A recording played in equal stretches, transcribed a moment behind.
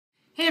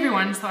Hey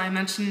everyone, so I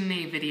mentioned in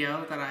a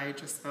video that I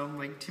just filmed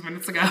like 2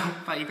 minutes ago,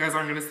 but you guys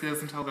aren't going to see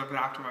this until a little bit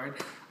afterward,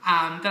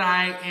 that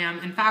I am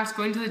in fact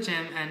going to the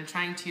gym and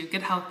trying to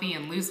get healthy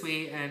and lose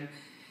weight and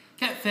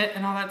get fit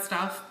and all that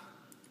stuff.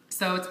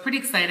 So it's pretty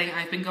exciting.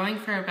 I've been going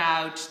for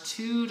about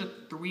 2 to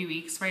 3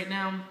 weeks right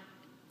now.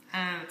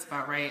 That's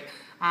about right.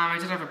 I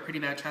did have a pretty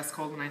bad chest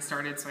cold when I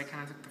started, so I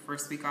kind of took the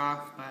first week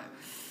off, but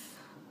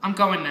I'm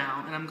going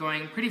now, and I'm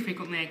going pretty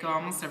frequently. I go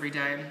almost every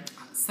day.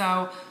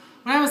 So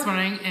what I was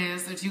wondering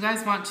is, if you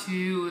guys want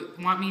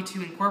me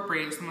to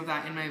incorporate some of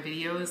that in my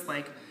videos,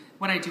 like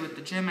what I do at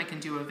the gym. I can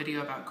do a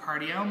video about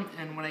cardio,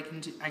 and what I can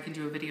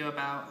do a video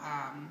about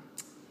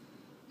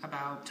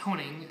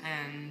toning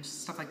and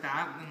stuff like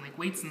that, and like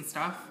weights and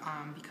stuff,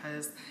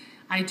 because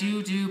I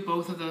do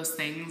both of those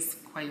things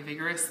quite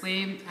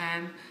vigorously,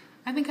 and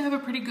I think I have a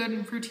pretty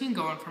good routine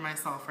going for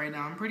myself right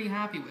now. I'm pretty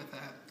happy with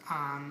it.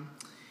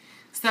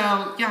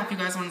 So yeah, if you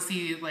guys want to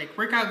see like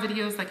workout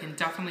videos, I can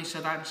definitely show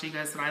that and show you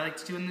guys what I like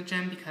to do in the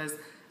gym, because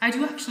I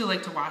do actually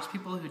like to watch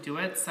people who do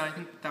it, so I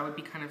think that would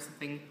be kind of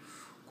something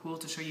cool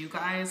to show you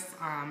guys.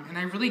 And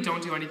I really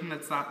don't do anything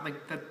that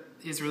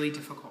is really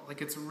difficult.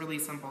 Like, it's really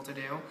simple to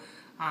do,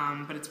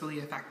 but it's really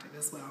effective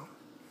as well.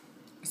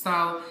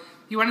 So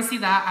if you want to see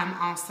that,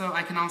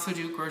 I can also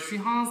do grocery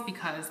hauls,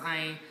 because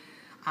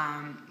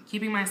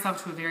keeping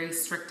myself to a very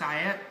strict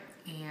diet,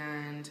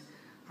 and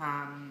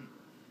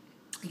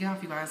yeah,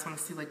 if you guys want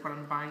to see like what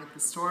I'm buying at the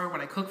store,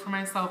 what I cook for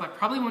myself. I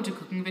probably won't do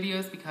cooking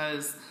videos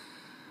because,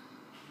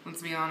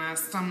 let's be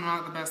honest, I'm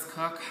not the best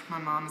cook. My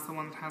mom is the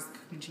one that has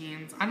cooking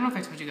genes. I don't know if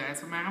I told you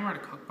guys, but I wrote a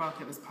cookbook.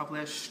 It was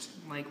published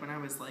like when I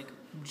was like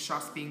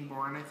just being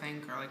born, I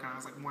think, or like when I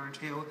was like 1 or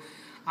 2.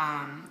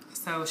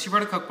 So she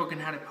wrote a cookbook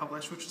and had it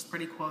published, which was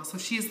pretty cool. So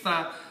she's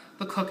the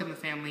cook in the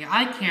family.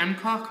 I can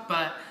cook,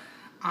 but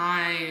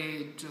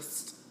I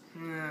just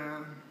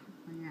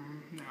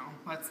no,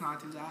 let's not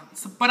do that.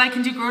 So, but I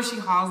can do grocery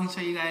hauls and show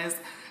you guys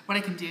what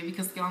I can do,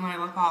 because y'all know I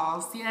love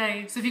hauls.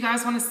 Yay! So if you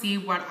guys want to see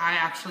what I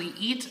actually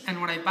eat and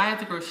what I buy at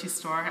the grocery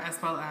store,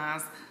 as well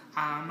as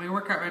my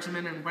workout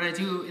regimen and what I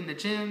do in the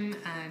gym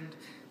and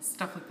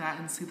stuff like that,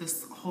 and see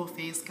this whole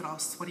face get all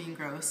sweaty and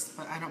gross,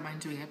 but I don't mind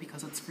doing it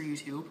because it's for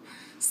YouTube.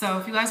 So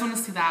if you guys want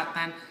to see that,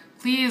 then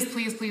please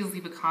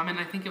leave a comment.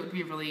 I think it would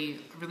be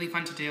really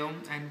fun to do,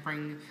 and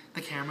bring the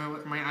camera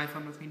with my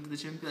iPhone with me to the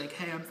gym, be like,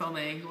 hey, I'm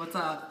filming, what's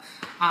up?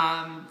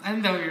 I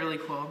think that would be really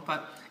cool.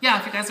 But yeah,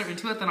 if you guys are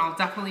into it, then I'll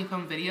definitely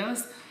film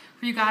videos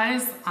for you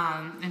guys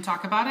and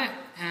talk about it.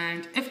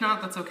 And if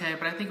not, that's okay,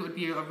 but I think it would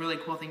be a really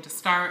cool thing to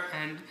start,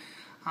 and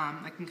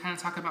I can kind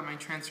of talk about my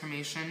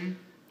transformation,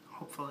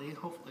 hopefully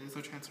it's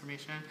a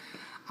transformation,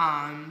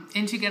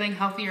 into getting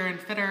healthier and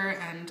fitter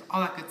and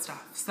all that good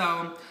stuff.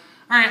 So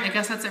alright, I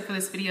guess that's it for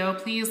this video.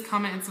 Please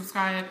comment and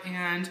subscribe,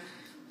 and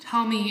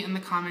tell me in the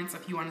comments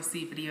if you want to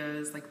see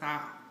videos like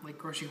that, like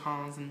grocery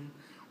hauls and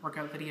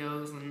workout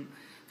videos, and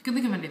if you can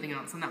think of anything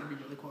else, then that would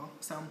be really cool.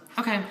 So,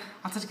 okay,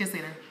 I'll talk to you guys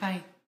later. Bye.